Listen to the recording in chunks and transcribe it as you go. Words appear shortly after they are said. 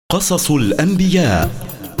قصص الأنبياء.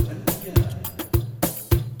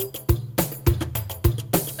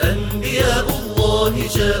 أنبياء الله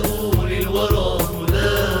جاءوا للورى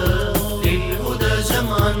للهدى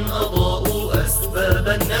جمعا أضاءوا أسباب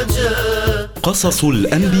النجاة. قصص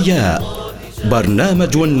الأنبياء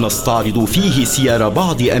برنامج نستعرض فيه سير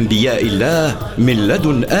بعض أنبياء الله من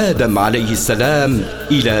لدن آدم عليه السلام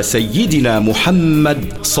إلى سيدنا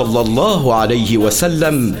محمد صلى الله عليه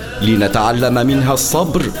وسلم، لنتعلم منها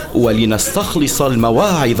الصبر ولنستخلص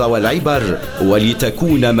المواعظ والعبر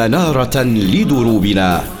ولتكون منارة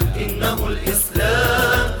لدروبنا. إنه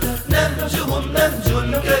الإسلام نهجهم نهج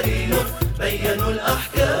كريم بينوا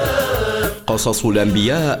الأحكام. قصص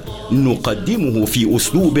الأنبياء نقدمه في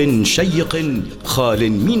أسلوب شيق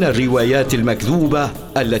خال من الروايات المكذوبة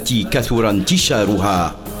التي كثر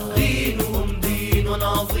انتشارها. دينهم دين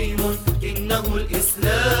عظيم إنه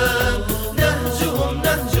الإسلام نهجهم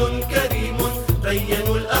نهج كريم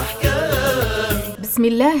بينوا الأحكام. بسم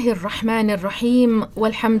الله الرحمن الرحيم،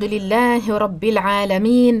 والحمد لله رب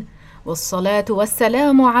العالمين، والصلاة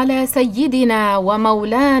والسلام على سيدنا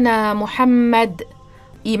ومولانا محمد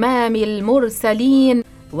إمام المرسلين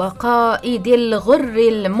وقائد الغر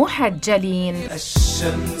المحجلين.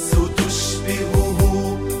 الشمس تشبهه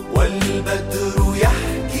والبدر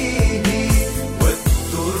يحكيه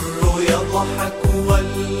والدر يضحك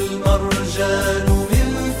والمرجان من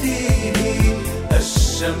فيه.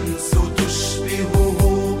 الشمس تشبهه.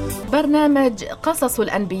 برنامج قصص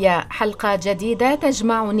الأنبياء، حلقة جديدة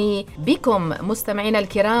تجمعني بكم مستمعينا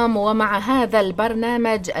الكرام، ومع هذا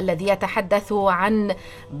البرنامج الذي يتحدث عن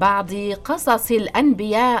بعض قصص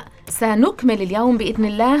الأنبياء سنكمل اليوم بإذن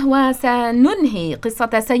الله، وسننهي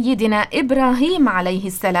قصة سيدنا إبراهيم عليه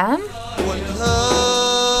السلام.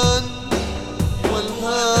 والهان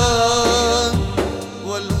والهان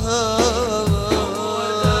والهان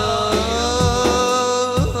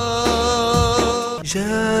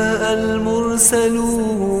جاء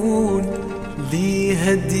المرسلون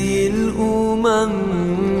لهدي الأمم.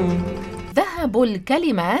 ذهب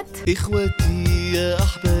الكلمات. إخوتي يا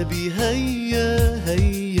أحبابي هيا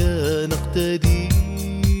هيا نقتدي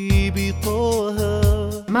بطه.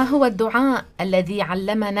 ما هو الدعاء الذي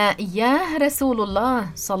علمنا إياه رسول الله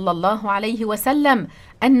صلى الله عليه وسلم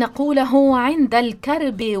أن نقوله عند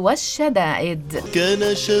الكرب والشدائد؟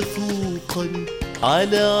 كان شفوقا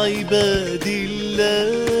على عباد الله.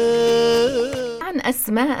 عن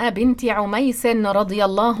أسماء بنت عميس رضي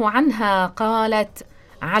الله عنها قالت: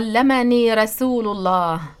 علمني رسول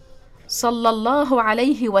الله صلى الله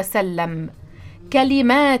عليه وسلم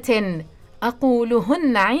كلمات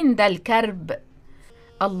أقولهن عند الكرب: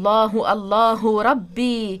 الله الله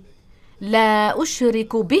ربي لا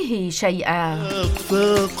أشرك به شيئا.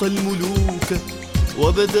 فاق الملوك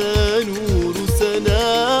وبدا نور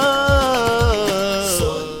سناه.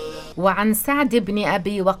 وعن سعد بن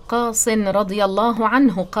أبي وقاص رضي الله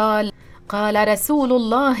عنه قال: قال رسول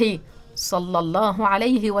الله صلى الله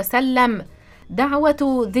عليه وسلم: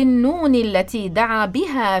 دعوة ذي النون التي دعا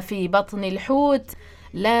بها في بطن الحوت: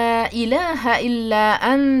 لا إله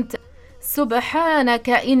إلا أنت سبحانك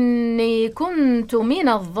إني كنت من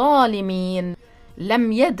الظالمين.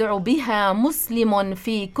 لم يدع بها مسلم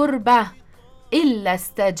في كربة إلا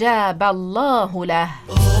استجاب الله له.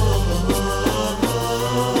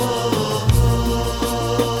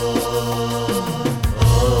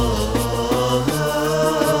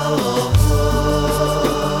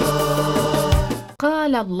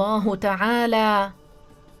 قال الله تعالى: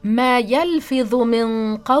 ما يلفظ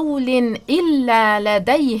من قول إلا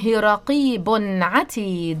لديه رقيب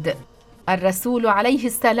عتيد. الرسول عليه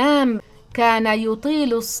السلام كان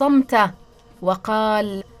يطيل الصمت،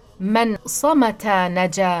 وقال: من صمت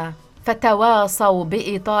نجا. فتواصوا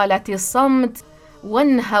بإطالة الصمت،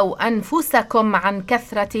 وانهوا أنفسكم عن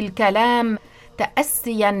كثرة الكلام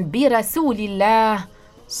تأسيا برسول الله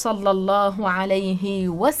صلى الله عليه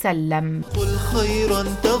وسلم. قل خيرا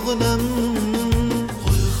تغنم.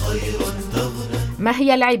 قل خيرا تغنم. ما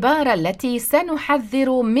هي العبارة التي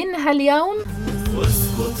سنحذر منها اليوم؟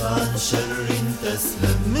 واسكت عن شر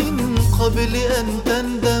تسلم من قبل أن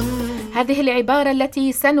تندم. هذه العبارة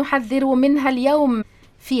التي سنحذر منها اليوم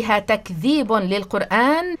فيها تكذيب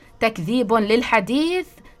للقرآن، تكذيب للحديث،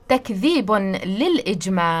 تكذيب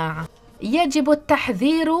للإجماع. يجب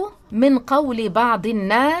التحذير من قول بعض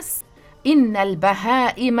الناس: إن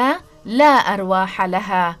البهائم لا أرواح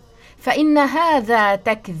لها، فإن هذا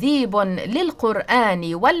تكذيب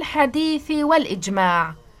للقرآن والحديث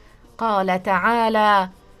والإجماع. قال تعالى: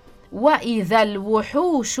 وإذا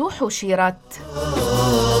الوحوش حشرت.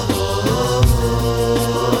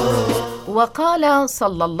 وقال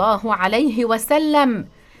صلى الله عليه وسلم: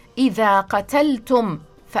 إذا قتلتم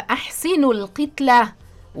فأحسنوا القتلة،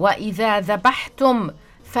 وإذا ذبحتم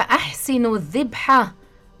فأحسنوا الذبحة،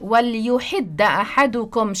 وليحد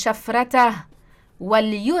أحدكم شفرته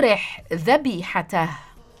وليرح ذبيحته.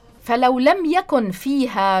 فلو لم يكن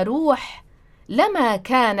فيها روح لما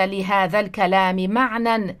كان لهذا الكلام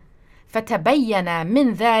معنى، فتبين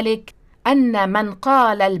من ذلك أن من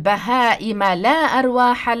قال البهائم لا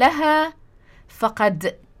أرواح لها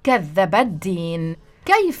فقد كذب الدين.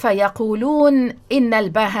 كيف يقولون إن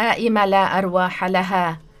البهائم لا أرواح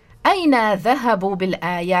لها؟ أين ذهبوا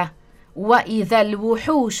بالآية وإذا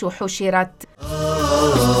الوحوش حشرت؟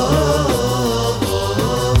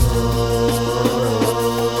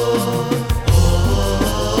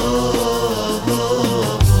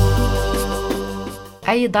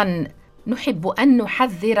 أيضا نحب أن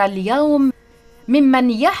نحذر اليوم ممن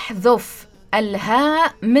يحذف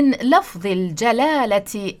الهاء من لفظ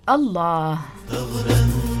الجلالة الله.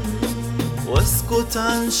 واسكت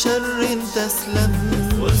عن شر تسلم،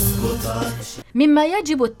 واسكت عن شر. مما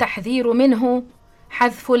يجب التحذير منه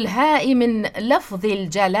حذف الهاء من لفظ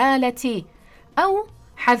الجلالة، أو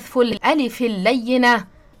حذف الألف اللينة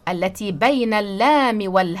التي بين اللام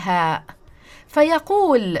والهاء،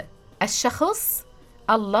 فيقول الشخص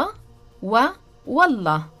الله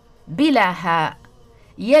والله بلا هاء.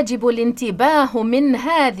 يجب الانتباه من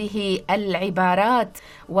هذه العبارات،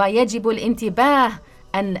 ويجب الانتباه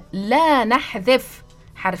أن لا نحذف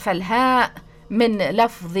حرف الهاء من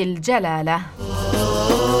لفظ الجلالة.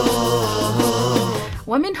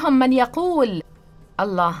 ومنهم من يقول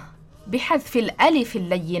الله بحذف الألف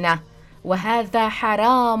اللينة، وهذا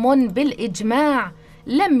حرام بالإجماع،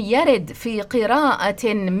 لم يرد في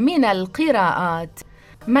قراءة من القراءات.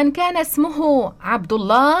 من كان اسمه عبد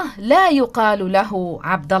الله لا يقال له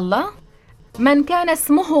عبد الله، من كان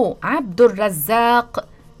اسمه عبد الرزاق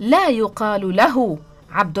لا يقال له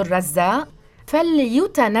عبد الرزاق،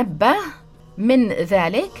 فليتنبه من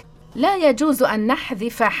ذلك. لا يجوز أن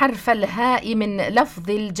نحذف حرف الهاء من لفظ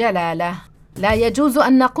الجلالة، لا يجوز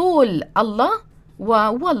أن نقول الله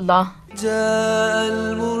والله. جاء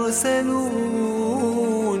المرسلون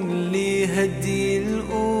لهدي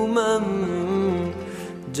الأمم،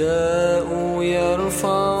 جاءوا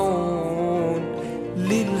يرفعون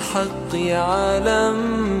للحق علم.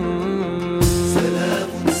 سلام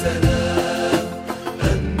سلام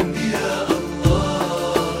أنبياء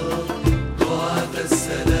الله، ضاعت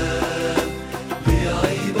السلام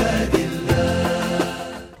لعباد الله.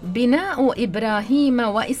 بناء إبراهيم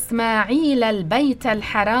وإسماعيل البيت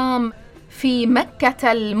الحرام في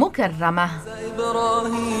مكة المكرمة.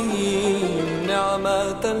 إبراهيم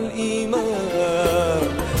نعمة الإيمان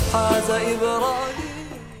حاز إبراهيم.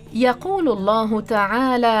 يقول الله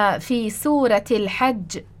تعالى في سورة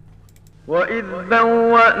الحج: وإذ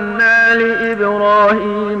بوأنا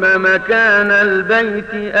لإبراهيم مكان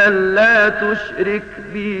البيت ألا تشرك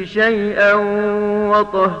بي شيئا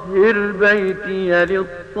وطهر بيتي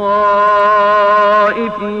للطائفين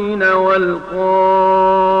والقائمين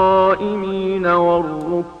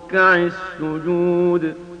والركع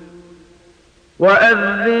السجود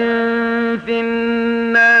وأذن في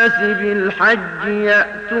الناس بالحج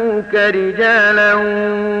يأتوك رجالا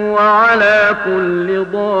وعلى كل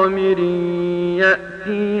ضامر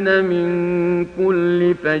يأتين من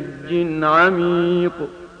كل فج عميق.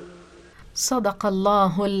 صدق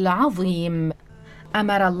الله العظيم.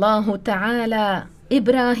 أمر الله تعالى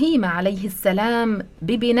إبراهيم عليه السلام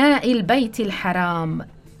ببناء البيت الحرام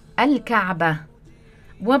الكعبة،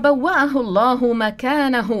 وبوأه الله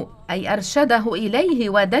مكانه، أي أرشده إليه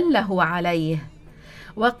ودله عليه.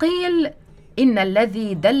 وقيل إن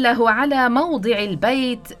الذي دله على موضع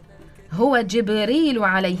البيت هو جبريل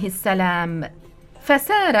عليه السلام.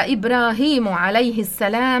 فسار إبراهيم عليه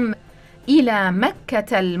السلام إلى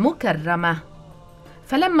مكة المكرمة،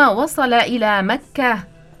 فلما وصل إلى مكة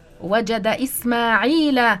وجد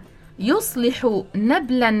إسماعيل يصلح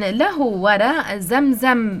نبلا له وراء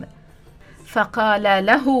زمزم، فقال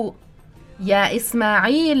له: يا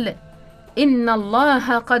إسماعيل، إن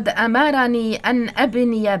الله قد أمرني أن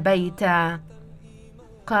أبني بيتا.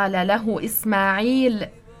 قال له إسماعيل: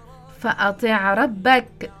 فأطع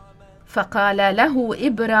ربك. فقال له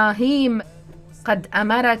إبراهيم: قد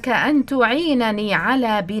أمرك أن تعينني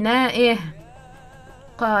على بنائه.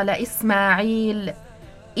 قال إسماعيل: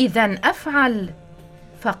 إذن أفعل.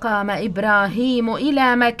 فقام إبراهيم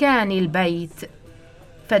إلى مكان البيت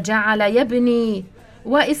فجعل يبني،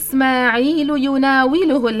 وإسماعيل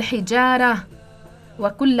يناوله الحجارة،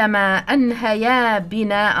 وكلما أنهيا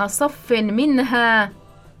بناء صف منها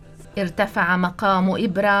ارتفع مقام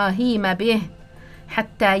إبراهيم به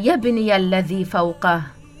حتى يبني الذي فوقه،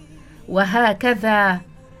 وهكذا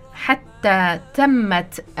حتى حتى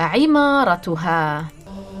تمت عمارتها.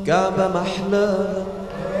 كعبة محلى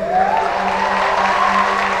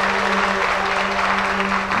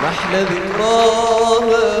محلى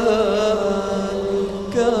ذكراها،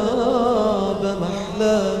 كعبة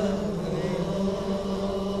محلى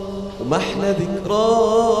ومحلى ذكراها،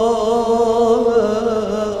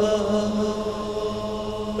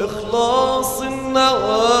 إخلاص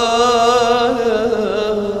النوايا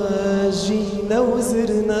جينا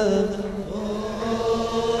وزرنا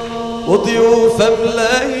وضيوف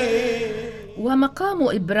ملاهي. ومقام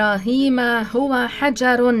إبراهيم هو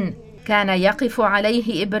حجر كان يقف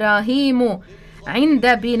عليه إبراهيم عند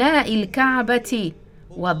بناء الكعبة،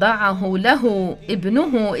 وضعه له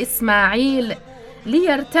ابنه إسماعيل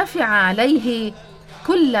ليرتفع عليه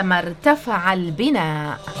كلما ارتفع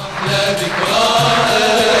البناء.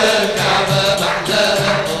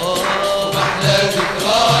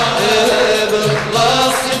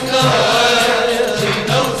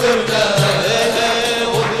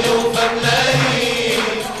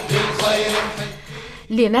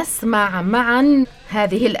 لنسمع معا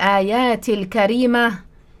هذه الآيات الكريمة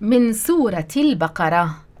من سورة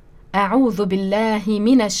البقرة. أعوذ بالله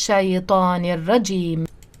من الشيطان الرجيم.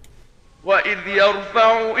 وإذ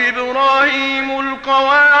يرفع إبراهيم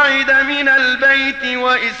القواعد من البيت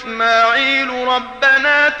وإسماعيل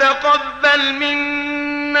ربنا تقبل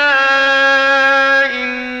منا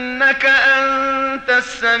إنك أنت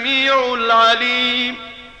السميع العليم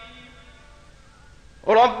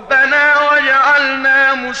ربنا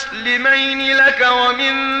واجعلنا مسلمين لك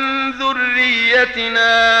ومن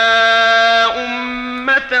ذريتنا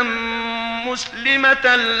أمة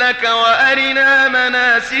مسلمة لك وأرنا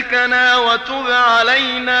مناسكنا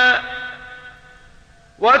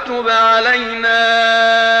وتب علينا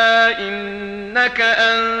إنك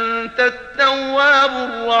أنت التواب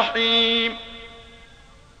الرحيم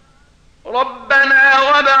ربنا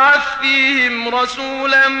وابعث فيهم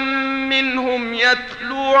رسولا منهم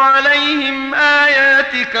يتلو عليهم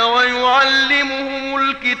آياتك ويعلمهم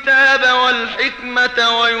الكتاب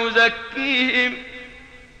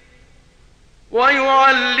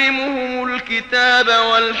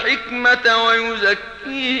والحكمة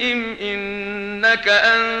ويزكيهم إنك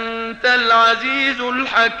أنت العزيز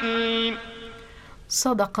الحكيم.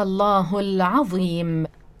 صدق الله العظيم.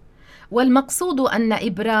 والمقصود أن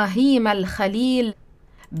إبراهيم الخليل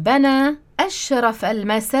بنى أشرف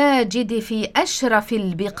المساجد في أشرف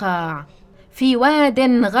البقاع في واد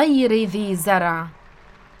غير ذي زرع،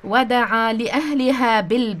 ودعا لأهلها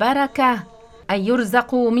بالبركة أن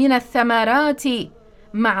يرزقوا من الثمرات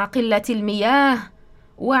مع قلة المياه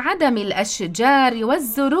وعدم الأشجار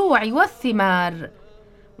والزروع والثمار،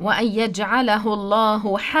 وأن يجعله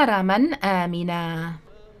الله حرماً آمناً.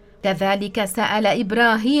 كذلك سأل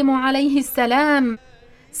إبراهيم عليه السلام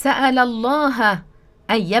الله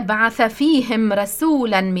أن يبعث فيهم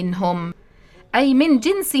رسولاً منهم، أي من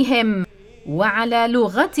جنسهم وعلى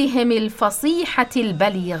لغتهم الفصيحة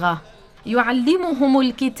البليغة، يعلمهم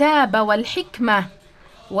الكتاب والحكمة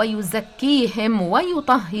ويزكيهم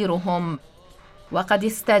ويطهرهم. وقد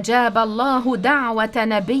استجاب الله دعوة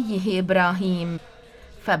نبيه إبراهيم،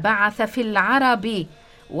 فبعث في العرب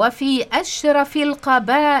وفي أشرف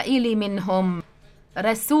القبائل منهم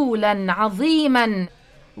رسولا عظيما،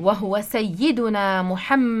 وهو سيدنا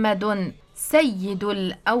محمد سيد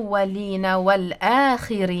الأولين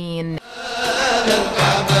والآخرين.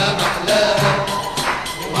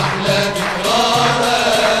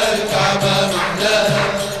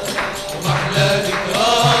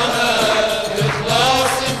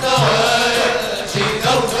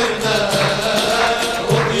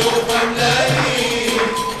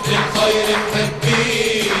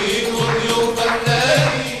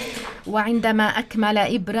 وعندما أكمل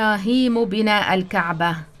إبراهيم بناء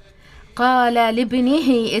الكعبة قال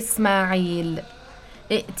لابنه إسماعيل: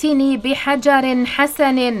 ائتني بحجر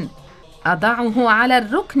حسن أضعه على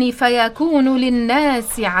الركن فيكون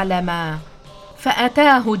للناس علما.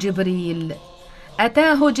 فأتاه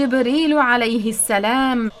جبريل عليه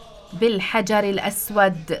السلام بالحجر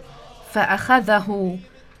الأسود، فأخذه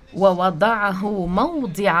ووضعه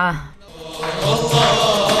موضعه.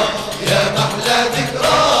 الله يا محلى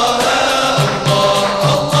ذكراها، الله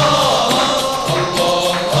الله الله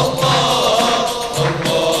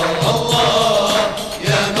الله الله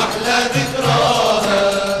يا محلى ذكراها.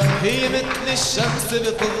 هي مثل الشمس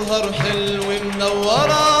بتظهر حلوة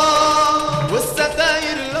منورة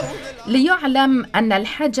والستاير ليعلم أن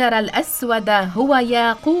الحجر الأسود هو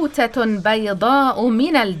ياقوتة بيضاء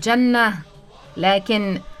من الجنة،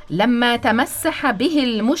 لكن لما تمسح به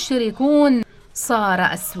المشركون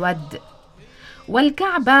صار أسود.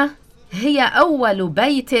 والكعبة هي أول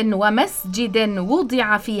بيت ومسجد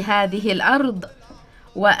وضع في هذه الأرض،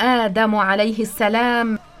 وآدم عليه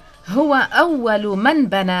السلام هو أول من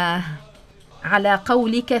بناه، على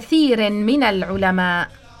قول كثير من العلماء.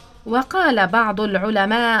 وقال بعض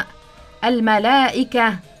العلماء: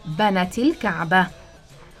 الملائكة بنت الكعبة،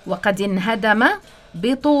 وقد انهدم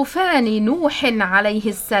بطوفان نوح عليه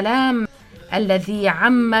السلام الذي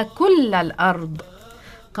عم كل الأرض.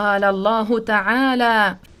 قال الله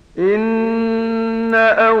تعالى: إن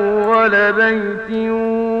أول بيت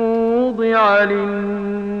وضع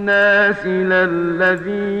للناس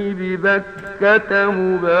للذي ببكة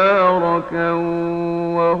مباركا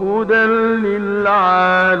وهدى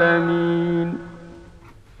للعالمين.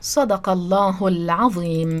 صدق الله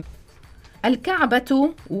العظيم. الكعبة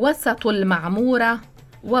وسط المعمورة،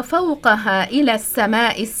 وفوقها إلى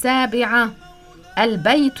السماء السابعة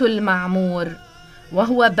البيت المعمور،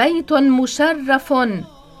 وهو بيت مشرف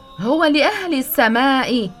هو لأهل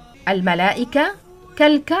السماء الملائكة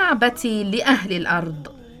كالكعبة لأهل الأرض.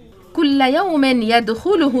 كل يوم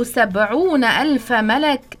يدخله 70,000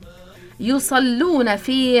 ملك يصلون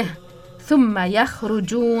فيه ثم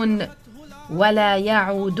يخرجون ولا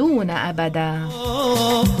يعودون أبدا.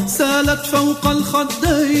 سالت فوق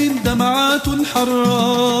الخدين دمعات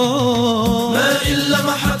حراء، ما إن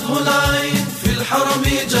لمحته العين في الحرم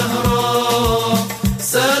جهرا.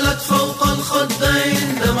 سالت فوق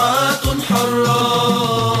الخدين دمعات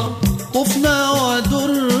حراء، طفنا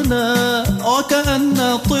ودرنا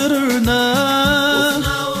وكأن طرنا.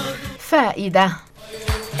 فائدة: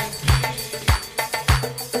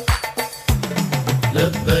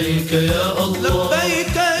 لبيك يا الله،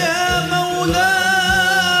 لبيك يا مولاي،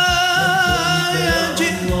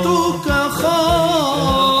 جئتك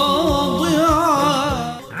خاضعا.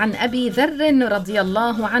 عن أبي ذر رضي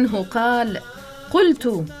الله عنه قال: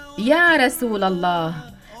 قلت: يا رسول الله،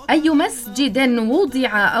 أي مسجد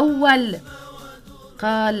وضع أول؟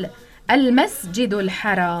 قال: المسجد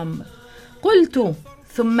الحرام. قلت: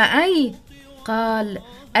 ثم أي؟ قال: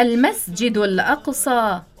 المسجد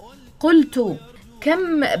الأقصى. قلت: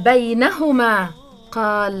 كم بينهما؟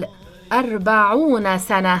 قال: 40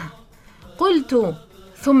 سنة. قلت: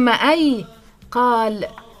 ثم أي؟ قال: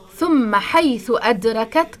 ثم حيث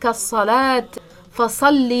أدركتك الصلاة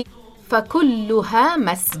فصل فكلها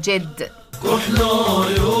مسجد. كحل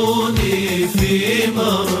عيوني في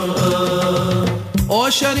مرآة،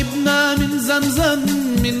 وشربنا من زمزم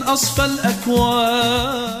من أصفى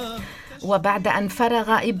الأكواب. وبعد أن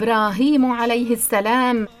فرغ إبراهيم عليه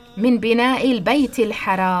السلام من بناء البيت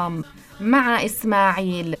الحرام مع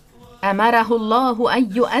إسماعيل، أمره الله أن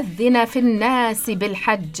يؤذن في الناس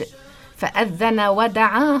بالحج، فأذن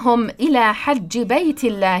ودعاهم إلى حج بيت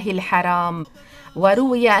الله الحرام.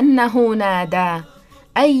 وروي أنه نادى: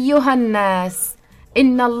 أيها الناس،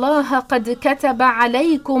 إن الله قد كتب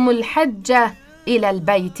عليكم الحج إلى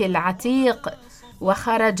البيت العتيق.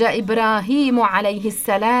 وخرج إبراهيم عليه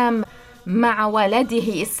السلام مع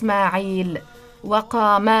ولده إسماعيل،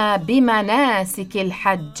 وقاما بمناسك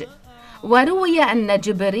الحج. وروي أن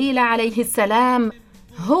جبريل عليه السلام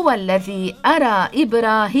هو الذي أرى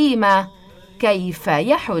إبراهيم كيف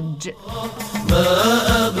يحج. ما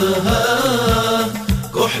أبهى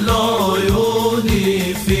كحل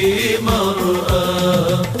عيوني في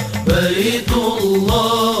مرآة، بيت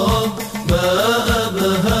الله ما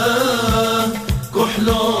أبهى كحل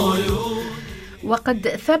عيوني. وقد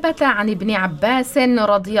ثبت عن ابن عباس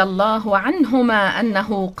رضي الله عنهما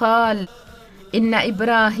أنه قال: إن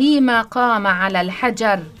إبراهيم قام على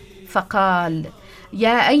الحجر فقال: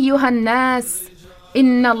 يا أيها الناس،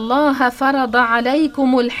 إن الله فرض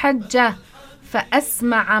عليكم الحج،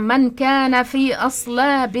 فأسمع من كان في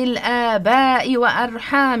أصلاب الآباء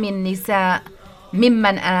وأرحام النساء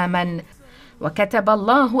ممن آمن، وكتب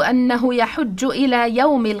الله أنه يحج إلى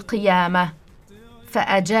يوم القيامة.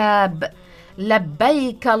 فأجاب: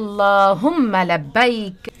 لبيك اللهم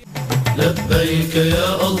لبيك. لبيك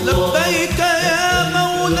يا الله، لبيك يا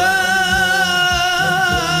مولاي،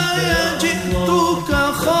 جئتك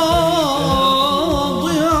خاضعا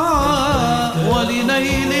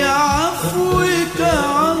ولنيل عفوك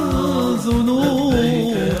عن ذنوب.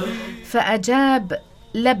 فأجاب: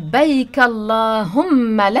 لبيك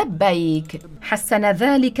اللهم لبيك. حسن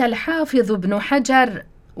ذلك الحافظ ابن حجر،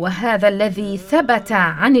 وهذا الذي ثبت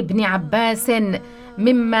عن ابن عباس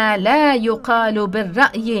مما لا يقال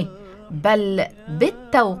بالرأي بل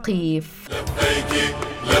بالتوقيف. لبيك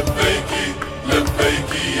لبيك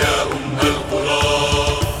لبيك يا أم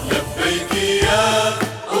القرى، لبيك يا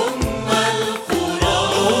أم القرى،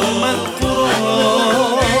 أم القرى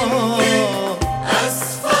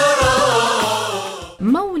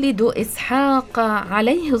مولد إسحاق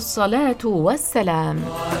عليه الصلاة والسلام.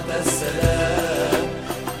 السلام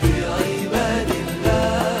بعباد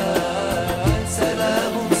الله،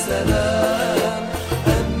 سلام سلام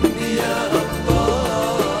أنبياء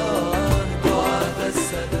الله ضعف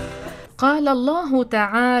السلام. قال الله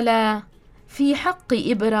تعالى في حق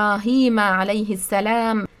إبراهيم عليه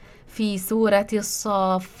السلام في سورة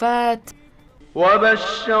الصافات: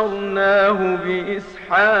 وبشرناه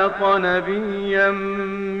بإسحاق نبيا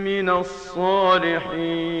من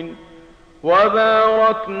الصالحين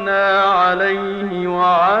وباركنا عليه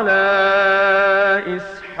وعلى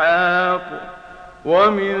إسحاق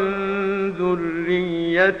ومن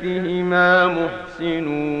ذريتهما محسن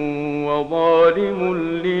وظالم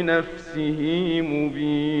لنفسه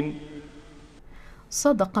مبين.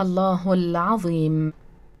 صدق الله العظيم.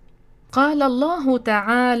 قال الله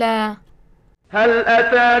تعالى: هل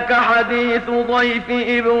أتاك حديث ضيف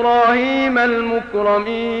إبراهيم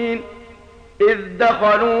المكرمين إذ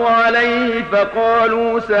دخلوا عليه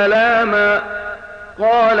فقالوا سلاما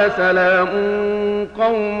قال سلام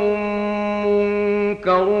قوم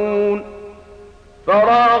منكرون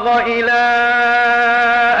فراغ إلى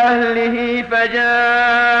أهله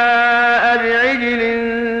فجاء بعجل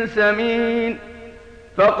سمين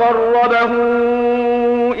فقربه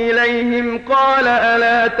إليهم قال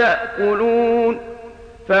ألا تأكلون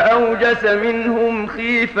فأوجس منهم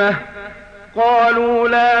خيفة قالوا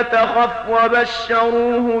لا تخف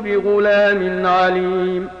وبشروه بغلام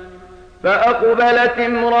عليم فأقبلت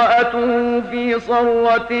امرأته في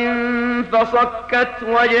صرة فصكت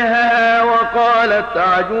وجهها وقالت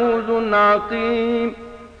عجوز عقيم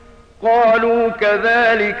قالوا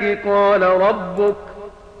كذلك قال ربك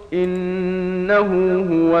إنه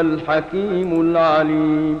هو الحكيم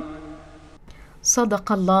العليم.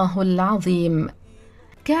 صدق الله العظيم.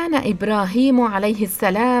 كان إبراهيم عليه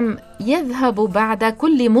السلام يذهب بعد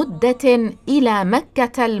كل مدة إلى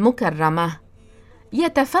مكة المكرمة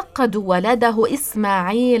يتفقد ولده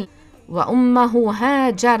إسماعيل وأمه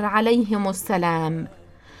هاجر عليهم السلام.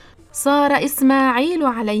 صار إسماعيل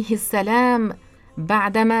عليه السلام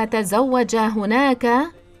بعدما تزوج هناك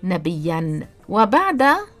نبياً، وبعد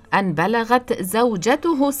أن بلغت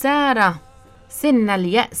زوجته سارة سن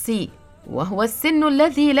اليأس، وهو السن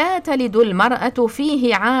الذي لا تلد المرأة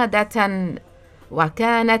فيه عادة،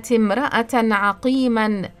 وكانت امرأة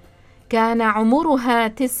عقيما كان عمرها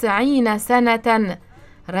 90 سنة،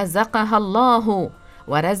 رزقها الله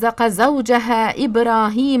ورزق زوجها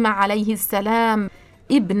إبراهيم عليه السلام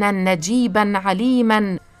ابنا نجيبا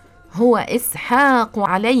عليما هو إسحاق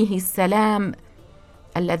عليه السلام،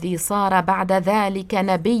 الذي صار بعد ذلك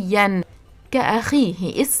نبيا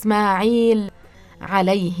كأخيه إسماعيل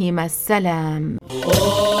عليهما السلام.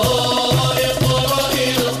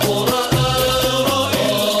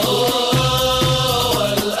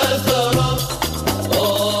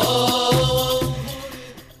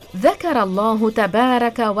 ذكر الله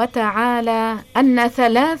تبارك وتعالى أن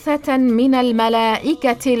 3 من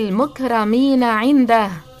الملائكة المكرمين عنده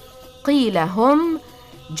قيل هم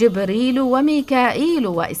جبريل وميكائيل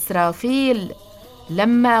وإسرافيل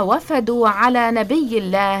لما وفدوا على نبي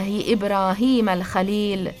الله إبراهيم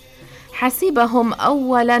الخليل حسبهم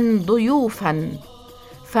أولا ضيوفا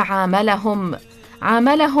فعاملهم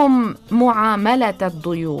معاملة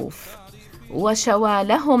الضيوف، وشوى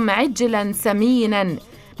لهم عجلا سمينا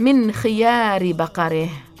من خيار بقره،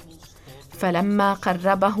 فلما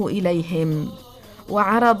قربه إليهم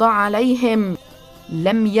وعرض عليهم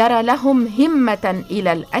لم ير لهم همة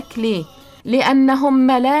إلى الأكل لأنهم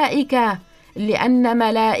ملائكة، لأن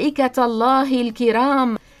ملائكة الله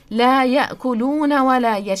الكرام لا يأكلون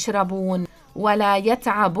ولا يشربون ولا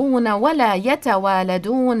يتعبون ولا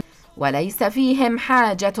يتوالدون وليس فيهم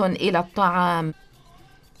حاجة إلى الطعام.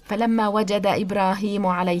 فلما وجد إبراهيم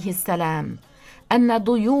عليه السلام أن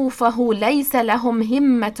ضيوفه ليس لهم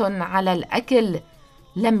همة على الأكل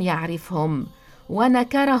لم يعرفهم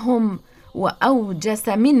ونكرهم وأوجس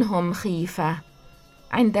منهم خيفة.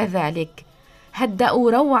 عند ذلك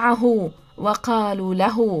هدأوا روعه وقالوا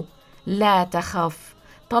له لا تخف،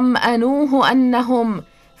 طمأنوه أنهم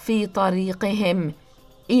في طريقهم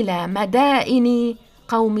إلى مدائن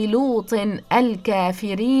قوم لوط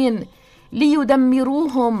الكافرين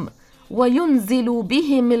ليدمروهم وينزلوا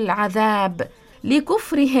بهم العذاب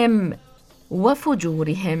لكفرهم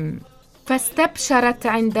وفجورهم. فاستبشرت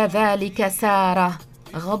عند ذلك سارة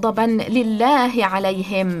غضبا لله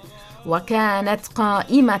عليهم، وكانت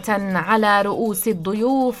قائمة على رؤوس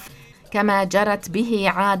الضيوف كما جرت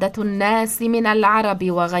به عادة الناس من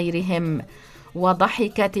العرب وغيرهم،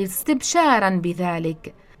 وضحكت استبشارا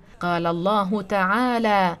بذلك. قال الله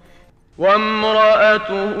تعالى: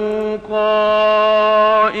 وامرأته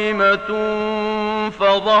قائمة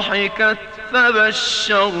فضحكت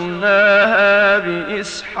فبشرناها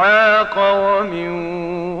بإسحاق ومن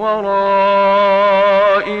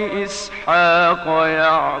وراء إسحاق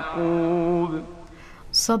يعقوب.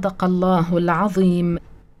 صدق الله العظيم.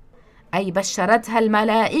 أي بشرتها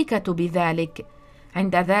الملائكة بذلك.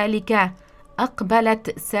 عند ذلك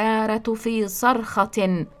أقبلت سارة في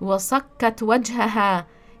صرخة وصكت وجهها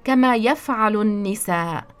كما يفعل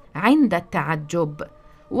النساء عند التعجب،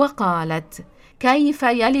 وقالت: كيف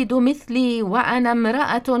يلد مثلي وأنا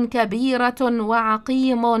امرأة كبيرة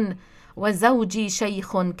وعقيم وزوجي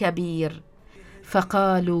شيخ كبير؟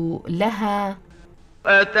 فقالوا لها: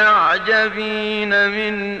 أتعجبين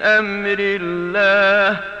من أمر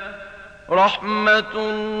الله، رحمة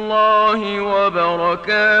الله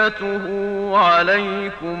وبركاته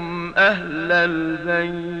عليكم أهل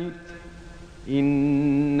البيت،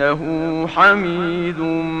 إنه حميد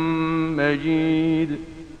مجيد.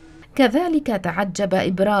 كذلك تعجب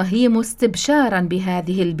إبراهيم استبشارا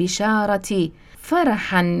بهذه البشارة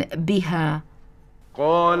فرحا بها.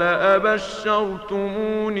 قال: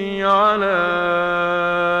 أبشرتموني على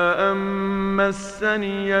أن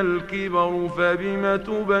مسني الكبر فبم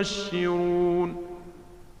تبشرون؟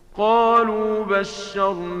 قالوا: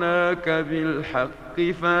 بشرناك بالحق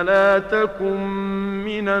فلا تكن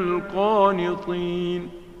من القانطين.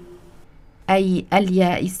 أي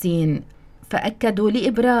اليائسين. فأكدوا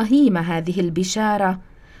لإبراهيم هذه البشارة،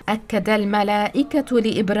 أكد الملائكة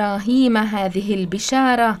لإبراهيم هذه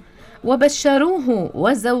البشارة، وبشروه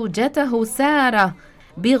وزوجته سارة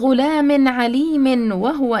بغلام عليم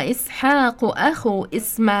وهو إسحاق أخو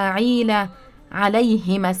إسماعيل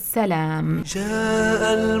عليهما السلام.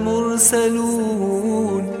 جاء المرسلون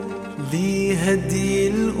لهدي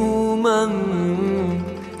الأمم،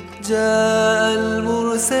 جاء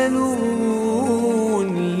المرسلون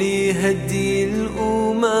لهدي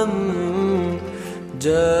الأمم،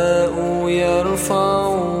 جاءوا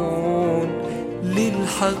يرفعون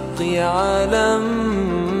للحق علم.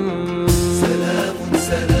 سلام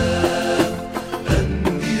سلام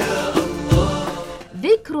أنبياء الله.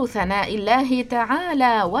 ذكر ثناء الله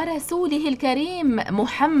تعالى ورسوله الكريم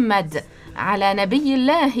محمد على نبي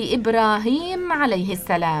الله إبراهيم عليه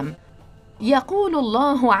السلام. يقول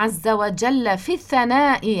الله عز وجل في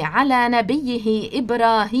الثناء على نبيه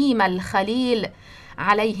إبراهيم الخليل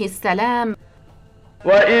عليه السلام: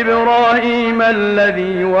 وإبراهيم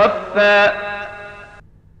الذي وفى.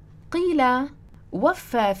 قيل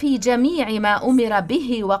وفى في جميع ما أمر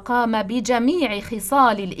به وقام بجميع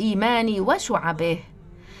خصال الإيمان وشعبه،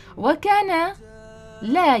 وكان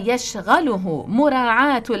لا يشغله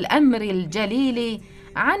مراعاة الأمر الجليل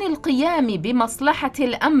عن القيام بمصلحة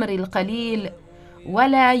الأمر القليل،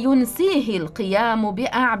 ولا ينسيه القيام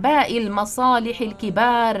بأعباء المصالح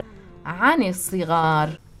الكبار عن الصغار.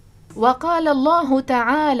 وقال الله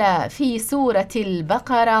تعالى في سورة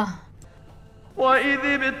البقرة: وإذ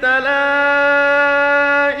ابتلى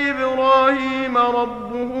إبراهيم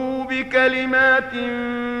ربه بكلمات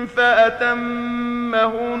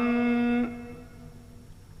فأتمهن،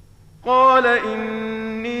 قال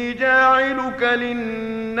إني جاعلك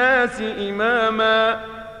للناس إماما،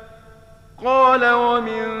 قال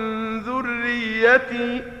ومن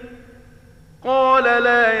ذريتي، قال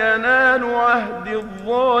لا ينال عهد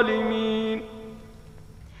الظالمين.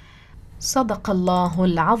 صدق الله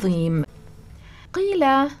العظيم. قيل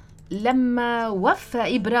لما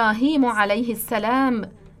وفى إبراهيم عليه السلام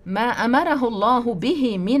ما أمره الله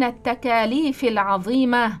به من التكاليف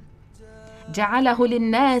العظيمة، جعله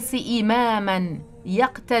للناس إماما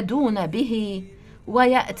يقتدون به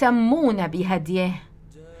ويأتمون بهديه.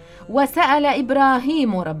 وسأل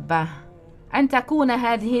إبراهيم ربه أن تكون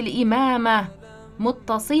هذه الإمامة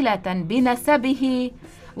متصلة بنسبه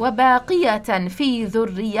وباقية في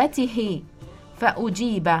ذريته،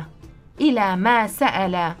 فأجيب إلى ما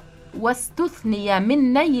سأل واستثني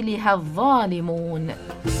من نيلها الظالمون.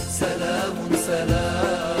 سلام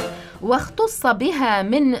سلام. واختص بها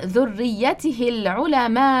من ذريته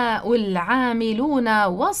العلماء العاملون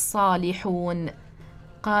والصالحون.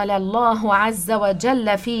 قال الله عز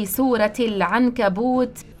وجل في سورة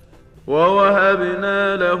العنكبوت: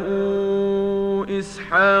 ووهبنا له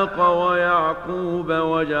إسحاق ويعقوب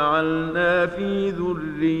وجعلنا في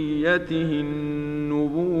ذريته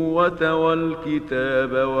النبوة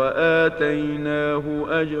والكتاب وآتيناه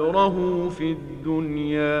أجره في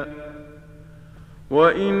الدنيا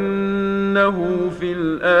وإنه في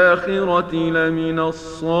الآخرة لمن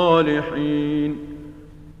الصالحين.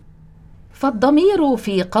 فالضمير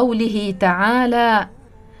في قوله تعالى: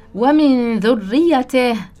 ومن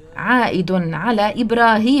ذريته، عائد على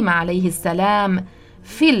إبراهيم عليه السلام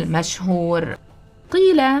في المشهور.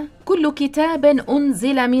 قيل: كل كتاب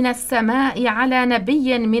أنزل من السماء على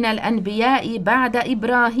نبي من الأنبياء بعد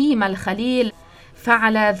إبراهيم الخليل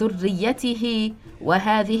فعلى ذريته،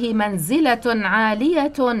 وهذه منزلة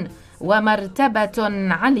عالية ومرتبة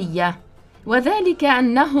علية، وذلك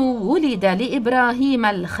أنه ولد لإبراهيم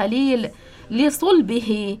الخليل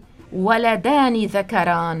لصلبه ولدان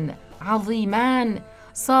ذكران عظيمان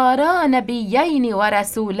صارا نبيين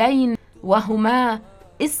ورسولين، وهما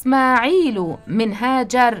إسماعيل من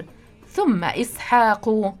هاجر ثم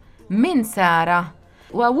إسحاق من سارة.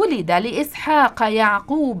 وولد لإسحاق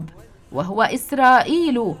يعقوب وهو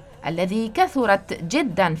إسرائيل الذي كثرت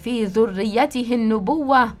جدا في ذريته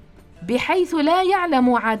النبوة بحيث لا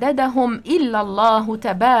يعلم عددهم إلا الله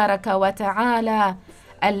تبارك وتعالى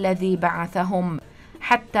الذي بعثهم،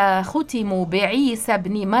 حتى ختموا بعيسى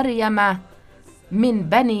ابن مريم من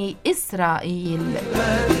بني إسرائيل.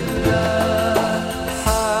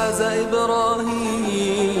 حاز إبراهيم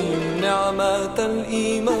نعمة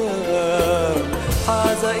الإيمان،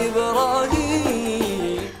 حاز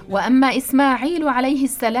إبراهيم. وأما إسماعيل عليه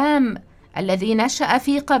السلام الذي نشأ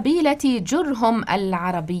في قبيلة جرهم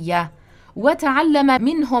العربية وتعلم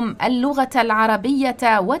منهم اللغة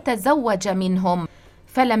العربية وتزوج منهم،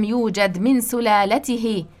 فلم يوجد من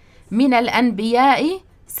سلالته من الأنبياء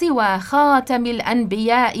سوى خاتم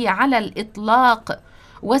الأنبياء على الإطلاق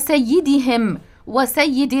وسيدهم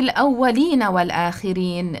وسيد الأولين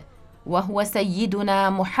والآخرين، وهو سيدنا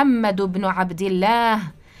محمد بن عبد الله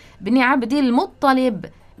بن عبد المطلب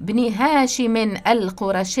بن هاشم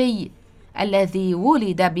القرشي الذي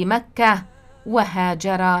ولد بمكة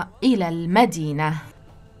وهاجر إلى المدينة.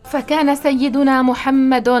 فكان سيدنا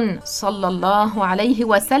محمد صلى الله عليه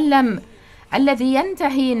وسلم الذي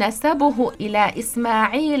ينتهي نسبه إلى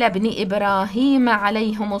إسماعيل بن إبراهيم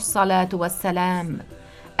عليهم الصلاة والسلام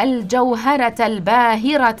الجوهرة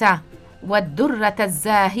الباهرة والدرة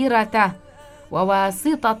الزاهرة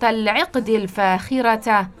وواسطة العقد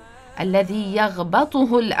الفاخرة الذي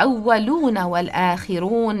يغبطه الأولون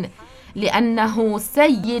والآخرون، لأنه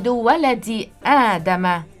سيد ولد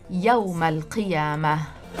آدم يوم القيامة.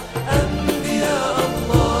 أنبياء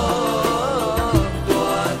الله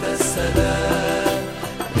دعاة السلام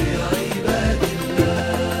لعباد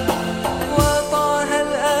الله، وطه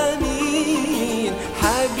الأمين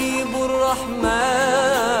حبيب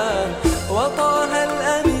الرحمن، وطه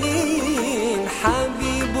الأمين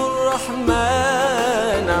حبيب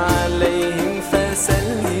الرحمن، عليهم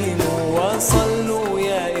فسلموا وصلوا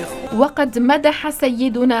يا إخوة. وقد مدح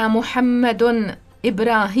سيدنا محمد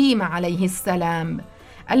إبراهيم عليه السلام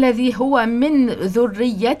الذي هو من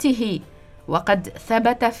ذريته، وقد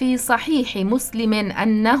ثبت في صحيح مسلم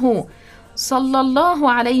أنه صلى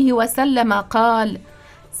الله عليه وسلم قال: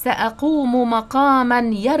 سأقوم مقاما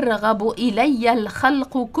يرغب إلي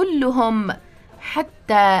الخلق كلهم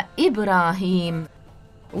حتى إبراهيم.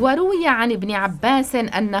 وروي عن ابن عباس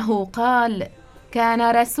أنه قال: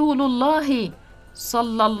 كان رسول الله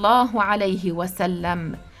صلى الله عليه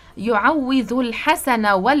وسلم يعوذ الحسن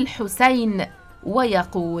والحسين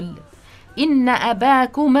ويقول: إن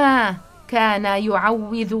أباكما كان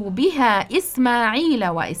يعوذ بها إسماعيل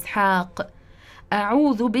وإسحاق،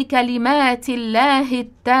 أعوذ بكلمات الله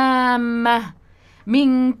التامة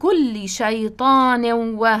من كل شيطان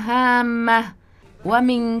وهامة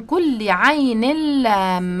ومن كل عين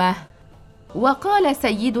لامة. وقال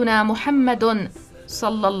سيدنا محمد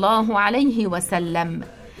صلى الله عليه وسلم: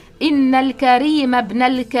 إن الكريم ابن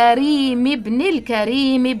الكريم ابن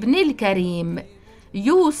الكريم ابن الكريم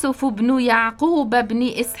يوسف بن يعقوب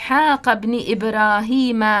بن إسحاق بن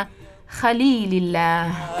إبراهيم خليل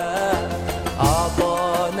الله.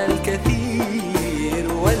 أعطانا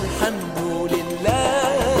الكثير والحمد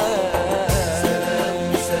لله.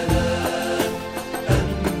 سلام سلام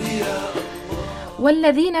أنبياء.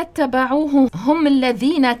 والذين اتبعوه هم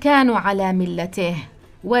الذين كانوا على ملته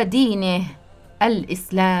ودينه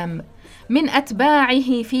الإسلام من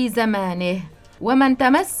أتباعه في زمانه، ومن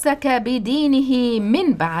تمسك بدينه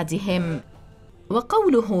من بعدهم.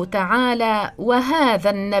 وقوله تعالى: وهذا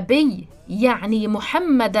النبي، يعني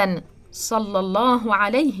محمدًا صلى الله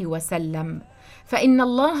عليه وسلم، فإن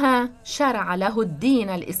الله شرع له الدين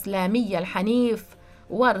الإسلامي الحنيف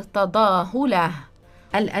وارتضاه له.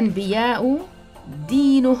 الأنبياء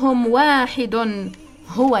دينهم واحد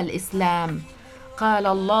هو الإسلام. قال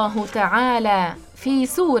الله تعالى في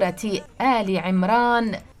سورة آل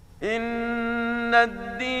عمران: إن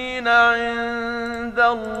الدين عند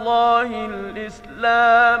الله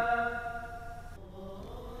الإسلام.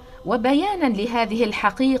 وبيانا لهذه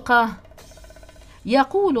الحقيقة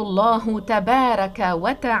يقول الله تبارك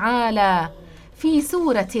وتعالى في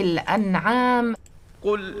سورة الأنعام: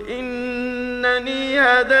 قل إنني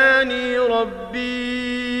هداني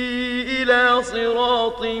ربي إلى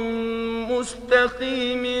صراط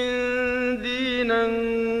مستقيم دينا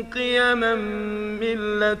قيما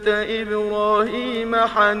ملة إبراهيم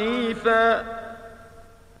حنيفا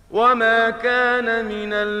وما كان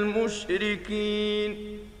من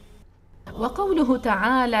المشركين. وقوله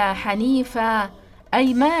تعالى حنيفا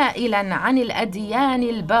أي مائلا عن الأديان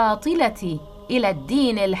الباطلة إلى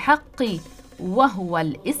الدين الحق وهو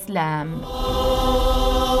الإسلام.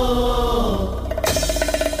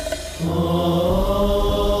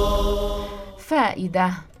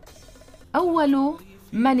 فائدة: أول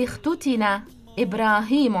من اختتن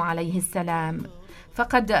إبراهيم عليه السلام،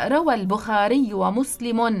 فقد روى البخاري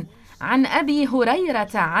ومسلم عن أبي هريرة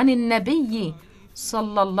عن النبي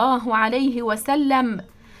صلى الله عليه وسلم: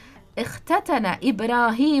 اختتن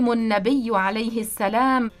إبراهيم النبي عليه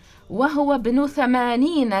السلام وهو ابن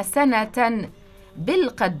 80 سنة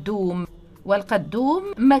بالقدوم، والقدوم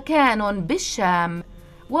مكان بالشام،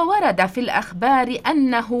 وورد في الأخبار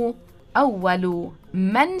أنه أول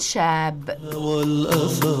من شاب.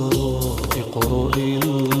 والأثر اقرأ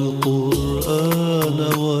القرآن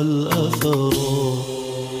والأثر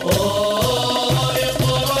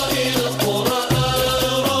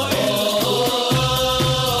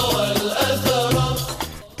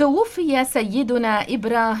توفي سيدنا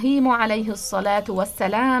إبراهيم عليه الصلاة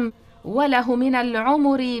والسلام وله من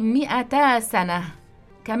العمر 100 سنة،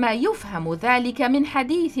 كما يفهم ذلك من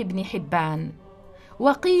حديث ابن حبان.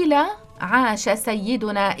 وقيل عاش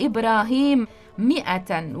سيدنا إبراهيم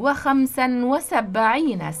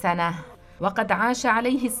 175 سنة، وقد عاش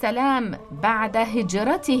عليه السلام بعد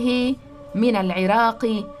هجرته من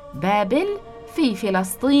العراق بابل في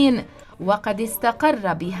فلسطين، وقد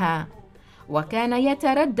استقر بها، وكان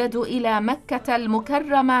يتردد إلى مكة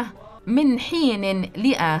المكرمة من حين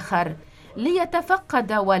لآخر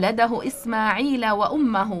ليتفقد ولده إسماعيل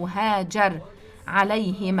وأمه هاجر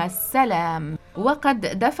عليهما السلام،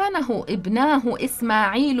 وقد دفنه ابناه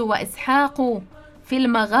إسماعيل وإسحاق في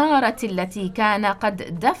المغارة التي كان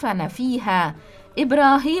قد دفن فيها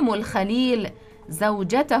إبراهيم الخليل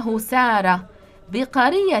زوجته سارة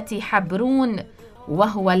بقرية حبرون،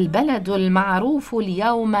 وهو البلد المعروف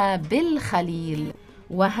اليوم بالخليل،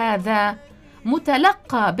 وهذا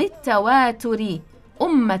متلقى بالتواتر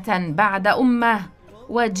أمة بعد أمة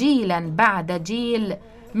وجيلا بعد جيل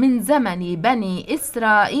من زمن بني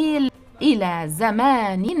إسرائيل إلى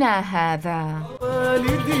زماننا هذا.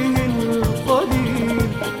 والده القليل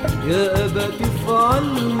يا أبت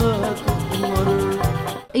افعل ما تؤمر.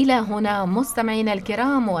 إلى هنا مستمعينا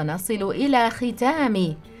الكرام ونصل إلى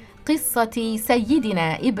ختام قصة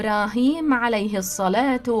سيدنا إبراهيم عليه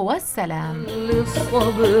الصلاة والسلام.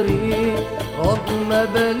 للصبر رغم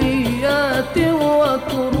بليات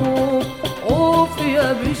وكروب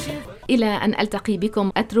عوفي بشفاء. إلى أن ألتقي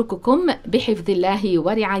بكم أترككم بحفظ الله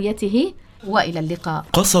ورعايته، وإلى اللقاء.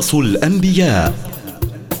 قصص الأنبياء.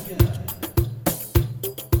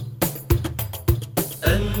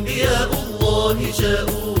 أنبياء الله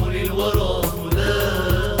جاءوا للورى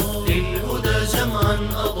للهدى جمعا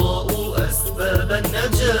أضاءوا أسباب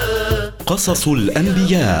النجاة. قصص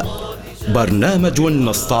الأنبياء برنامج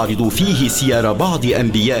نستعرض فيه سير بعض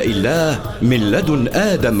أنبياء الله من لدن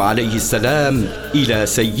آدم عليه السلام إلى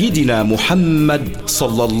سيدنا محمد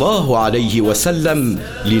صلى الله عليه وسلم،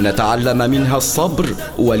 لنتعلم منها الصبر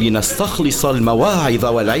ولنستخلص المواعظ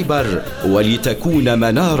والعبر ولتكون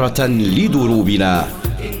منارة لدروبنا.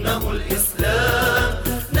 إنه الإسلام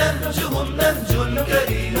نهجهم نهج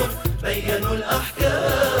كريم بينوا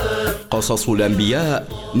الأحكام. قصص الأنبياء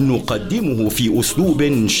نقدمه في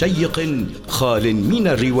أسلوب شيق خال من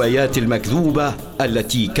الروايات المكذوبة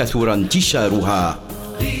التي كثر انتشارها.